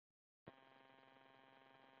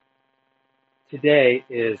Today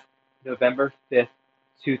is November 5th,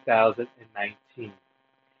 2019.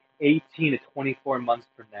 18 to 24 months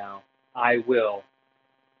from now, I will,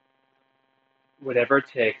 whatever it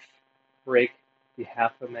takes, break the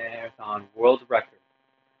half marathon world record.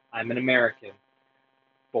 I'm an American,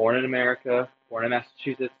 born in America, born in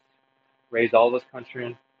Massachusetts, raised all this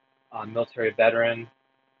country, military veteran,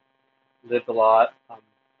 lived a lot.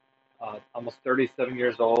 Almost 37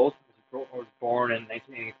 years old. I was born in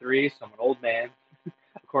 1983, so I'm an old man,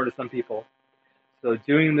 according to some people. So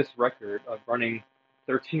doing this record of running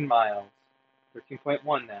 13 miles,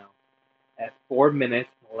 13.1 now, at 4 minutes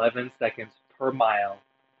and 11 seconds per mile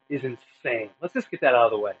is insane. Let's just get that out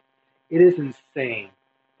of the way. It is insane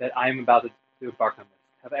that I'm about to embark on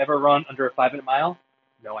this. Have I ever run under a 5 minute mile?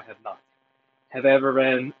 No, I have not. Have I ever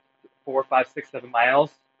ran 4, 5, 6, 7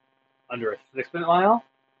 miles under a 6 minute mile?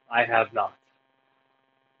 I have not.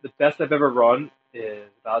 The best I've ever run is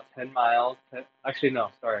about 10 miles. Actually, no,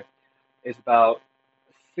 sorry. Is about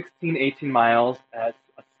 16, 18 miles at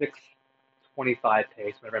a 6:25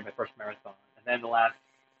 pace when I ran my first marathon. And then the last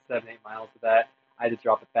 7, 8 miles of that, I had to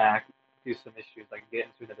drop it back due to some issues. I can get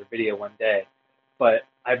into another video one day. But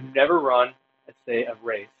I've never run, let's say, a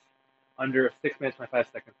race under 6 minutes, 25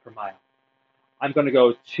 seconds per mile. I'm going to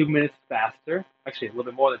go 2 minutes faster, actually a little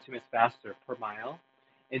bit more than 2 minutes faster per mile,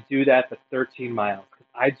 and do that for 13 miles. Because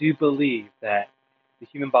I do believe that the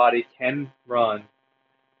human body can run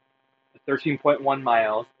 13.1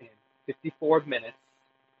 miles in 54 minutes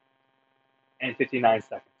and 59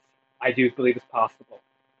 seconds. I do believe it's possible.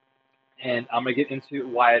 And I'm going to get into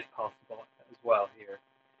why it's possible as well here.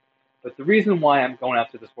 But the reason why I'm going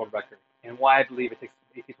after this world record and why I believe it takes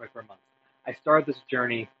 18 to 24 months, I started this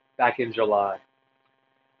journey back in July.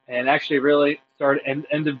 And actually really started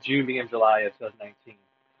end of June, beginning of July of 2019.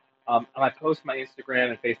 When I post my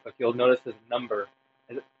Instagram and Facebook, you'll notice there's a number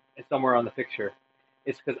it's somewhere on the picture.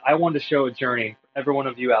 It's because I wanted to show a journey for every one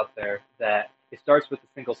of you out there that it starts with a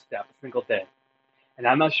single step, a single day. And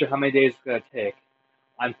I'm not sure how many days it's going to take.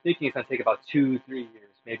 I'm thinking it's going to take about 2, 3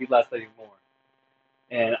 years, maybe less, maybe more.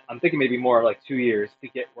 And I'm thinking maybe more like 2 years to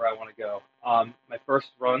get where I want to go. My first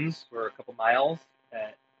runs were a couple miles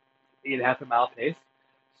at 8.5 mile pace.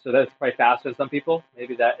 So that's probably faster than some people.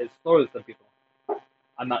 Maybe that is slower than some people.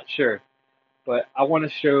 I'm not sure. But I want to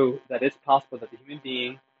show that it's possible that the human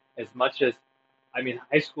being, as much as, I mean,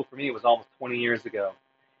 high school for me was almost 20 years ago.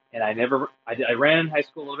 And I ran in high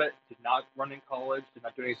school a little bit, did not run in college, did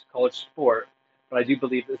not do any college sport, but I do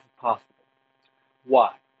believe this is possible.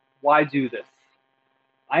 Why? Why do this?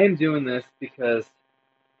 I am doing this because,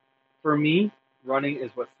 for me, running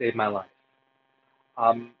is what saved my life.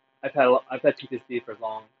 I've had PTSD for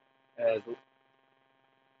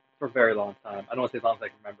a very long time. I don't want to say as long as I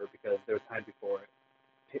can remember because there was time before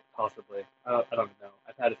it, possibly. I don't know.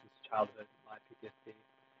 I've had it since childhood, my PTSD,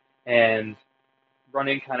 and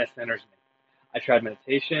running kind of centers me. I tried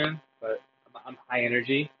meditation, but I'm high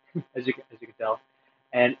energy, as you can tell,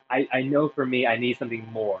 and I know for me I need something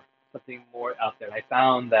more out there. And I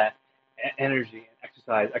found that energy and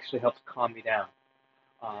exercise actually helps calm me down.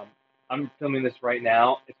 Um, I'm filming this right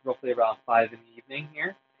now. It's roughly around 5 in the evening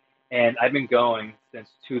here, and I've been going since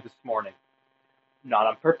 2 this morning. Not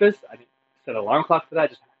on purpose. I didn't set an alarm clock for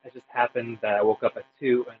that. It just happened that I woke up at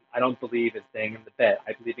 2, and I don't believe in staying in the bed.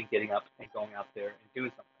 I believe in getting up and going out there and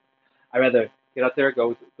doing something. I'd rather get out there,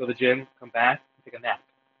 go to the gym, come back, and take a nap,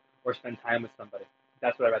 or spend time with somebody.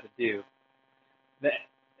 That's what I'd rather do.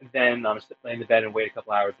 Then I'm just lay in the bed and wait a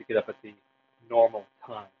couple hours to get up at the normal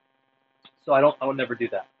time. So I would never do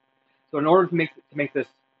that. So in order to make this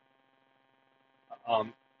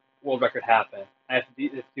um, world record happen, I have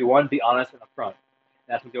to one, be honest and upfront.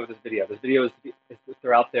 And that's what I'm doing with this video. This video is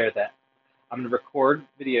they're out there that I'm going to record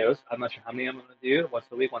videos. I'm not sure how many I'm going to do, once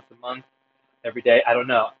a week, once a month, every day. I don't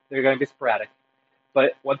know. They're going to be sporadic.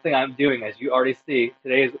 But one thing I'm doing, as you already see,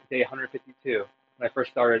 today is day 152. When I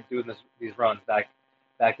first started doing these runs back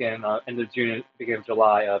in end of June, beginning of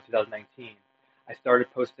July of 2019, I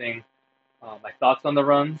started posting my thoughts on the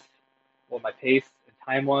runs, what my pace and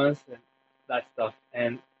time was, and that stuff,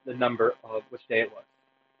 and the number of which day it was.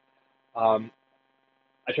 Um,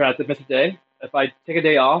 I try not to miss a day. If I take a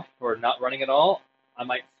day off or not running at all, I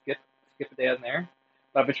might skip a day on there.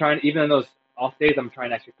 But I've been trying, even on those off days, I'm trying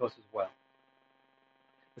to actually post as well.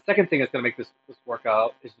 The second thing that's going to make this work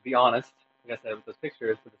out is to be honest, like I said, with those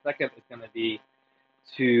pictures. But the second is going to be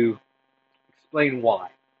to explain why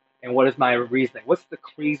and what is my reasoning. What's the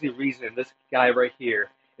crazy reason this guy right here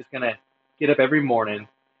is going to get up every morning?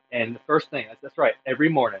 And the first thing, that's right, every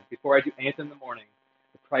morning, before I do anything in the morning,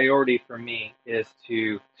 the priority for me is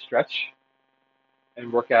to stretch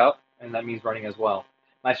and work out, and that means running as well.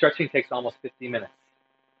 My stretching takes almost 50 minutes,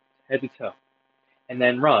 head to toe, and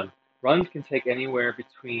then run. Run can take anywhere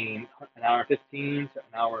between an hour and 15 to an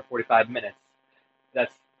hour and 45 minutes.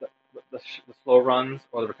 That's the slow runs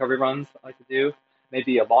or the recovery runs I like to do.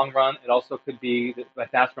 Maybe a long run. It also could be my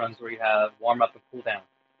fast runs where you have warm up and cool down.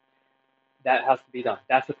 That has to be done.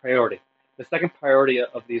 That's a priority. The second priority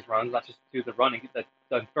of these runs, not just do the running, get that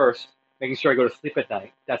done first, making sure I go to sleep at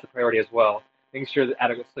night. That's a priority as well. Making sure that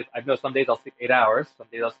adequate sleep. I know some days I'll sleep 8 hours, some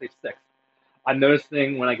days I'll sleep 6. I'm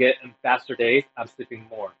noticing when I get in faster days, I'm sleeping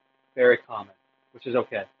more. Very common, which is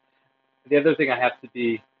okay. The other thing I have to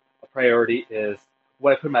be a priority is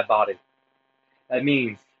what I put in my body. That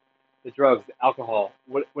means the drugs, the alcohol,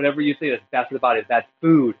 whatever you think is bad for the body, bad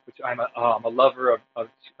food, which I'm a lover of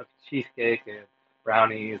cheesecake and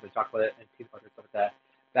brownies and chocolate and peanut butter and stuff like that.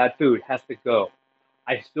 Bad food has to go.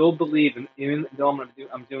 I still believe, and even though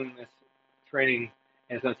I'm doing this training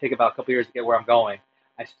and it's going to take about a couple years to get where I'm going,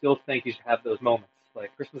 I still think you should have those moments.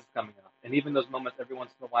 Like Christmas is coming up, and even those moments every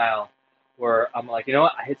once in a while where I'm like, you know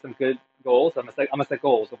what, I hit some good goals. I'm gonna set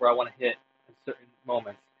goals of where I want to hit in certain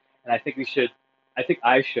moments, and I think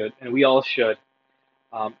I should, and we all should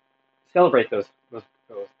um, celebrate those.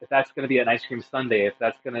 If that's going to be an ice cream sundae, if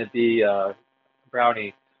that's going to be a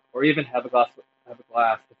brownie, or even have a glass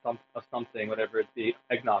of something, whatever it be,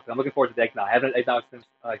 eggnog. I'm looking forward to the eggnog. I haven't had eggnog since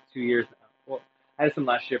like 2 years now. Well, I had some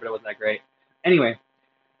last year, but it wasn't that great. Anyway,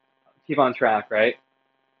 keep on track, right?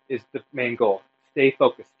 Is the main goal. Stay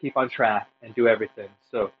focused, keep on track, and do everything.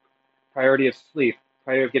 So, priority of sleep,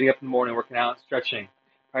 priority of getting up in the morning, working out, stretching,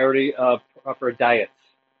 priority of proper diet,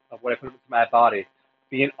 of what I put into my body,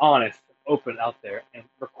 being honest, open out there, and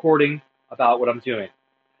recording about what I'm doing.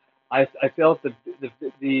 I feel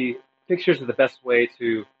the pictures are the best way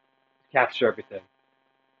to capture everything.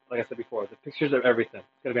 Like I said before, the pictures of everything.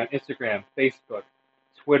 It's going to be on Instagram, Facebook,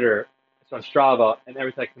 Twitter, it's on Strava, and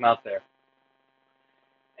everything that come out there.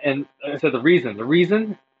 And like I said, the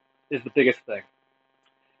reason is the biggest thing.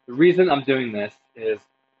 The reason I'm doing this is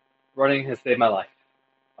running has saved my life.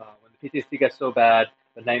 When the PTSD gets so bad,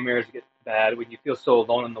 the nightmares get bad, when you feel so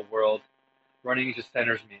alone in the world, running just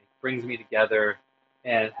centers me, brings me together,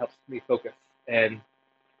 and helps me focus. And it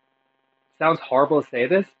sounds horrible to say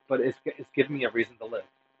this, but it's given me a reason to live.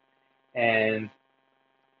 And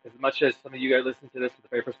as much as some of you guys listen to this for the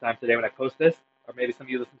very first time today when I post this, or maybe some of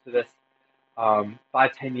you listen to this 5,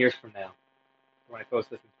 10 years from now when I post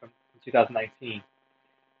this from 2019,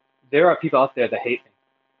 there are people out there that hate me.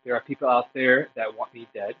 There are people out there that want me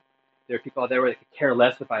dead. There are people out there where they could care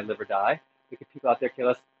less if I live or die. There are people out there care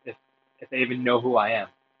less if they even know who I am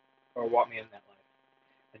or want me in that life.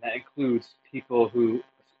 And that includes people who are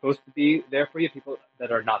supposed to be there for you, people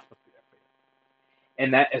that are not supposed to be there for you.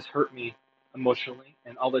 And that has hurt me emotionally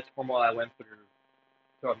and all the turmoil I went through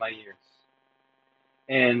throughout my years.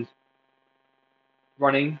 And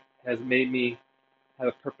running has made me have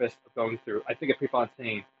a purpose of going through. I think of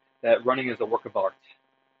Prefontaine that running is a work of art.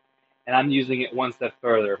 And I'm using it one step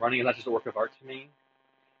further. Running is not just a work of art to me.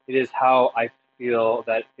 It is how I feel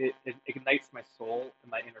that it ignites my soul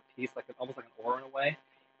and my inner peace, almost like an aura in a way.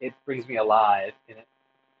 It brings me alive, and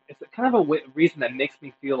it's kind of a reason that makes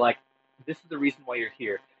me feel like this is the reason why you're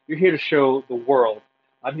here. You're here to show the world.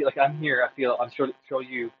 I'm here. I feel I'm sure to show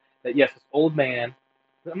you that yes, this old man.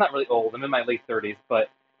 I'm not really old. I'm in my late 30s, but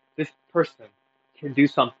this person can do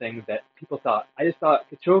something that people thought. I just thought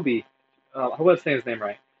Kipchoge. I hope I'm saying his name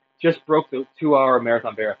right. Just broke the 2-hour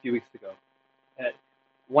marathon barrier a few weeks ago at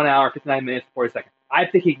 1 hour, 59 minutes, 40 seconds. I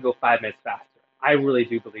think he can go 5 minutes faster. I really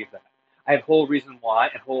do believe that. I have whole reason why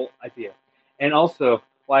and whole idea. And also,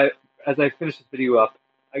 why as I finish this video up,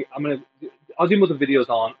 I'll do multiple videos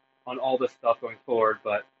on all this stuff going forward.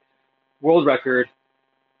 But world record,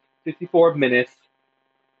 54 minutes.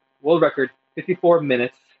 World record, 54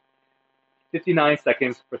 minutes, 59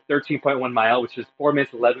 seconds for 13.1 mile, which is 4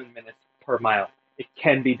 minutes, 11 minutes per mile. It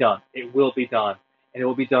can be done. It will be done. And it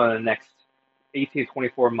will be done in the next 18 to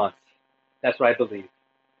 24 months. That's what I believe.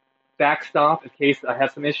 Backstop, in case I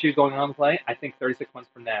have some issues going on in play, I think 36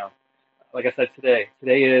 months from now. Like I said today.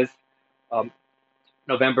 Today is um,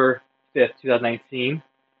 November 5th, 2019.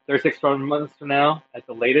 36 months from now, at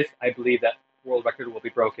the latest, I believe that world record will be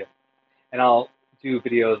broken. And I'll do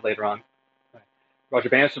videos later on. Roger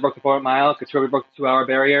Bannister broke the 4 mile. Kipchoge broke the 2-hour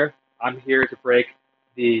barrier. I'm here to break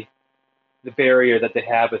the barrier that they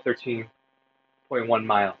have at 13.1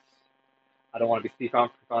 miles. I don't want to be Steve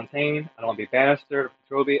Fontaine. I don't want to be Bannister,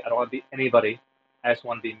 Kipchoge. I don't want to be anybody. I just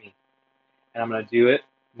want to be me. And I'm going to do it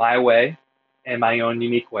my way and my own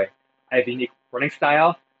unique way. I have a unique running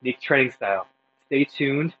style, unique training style. Stay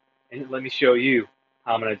tuned and let me show you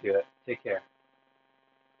how I'm going to do it. Take care.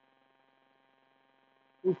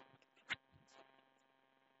 Oof.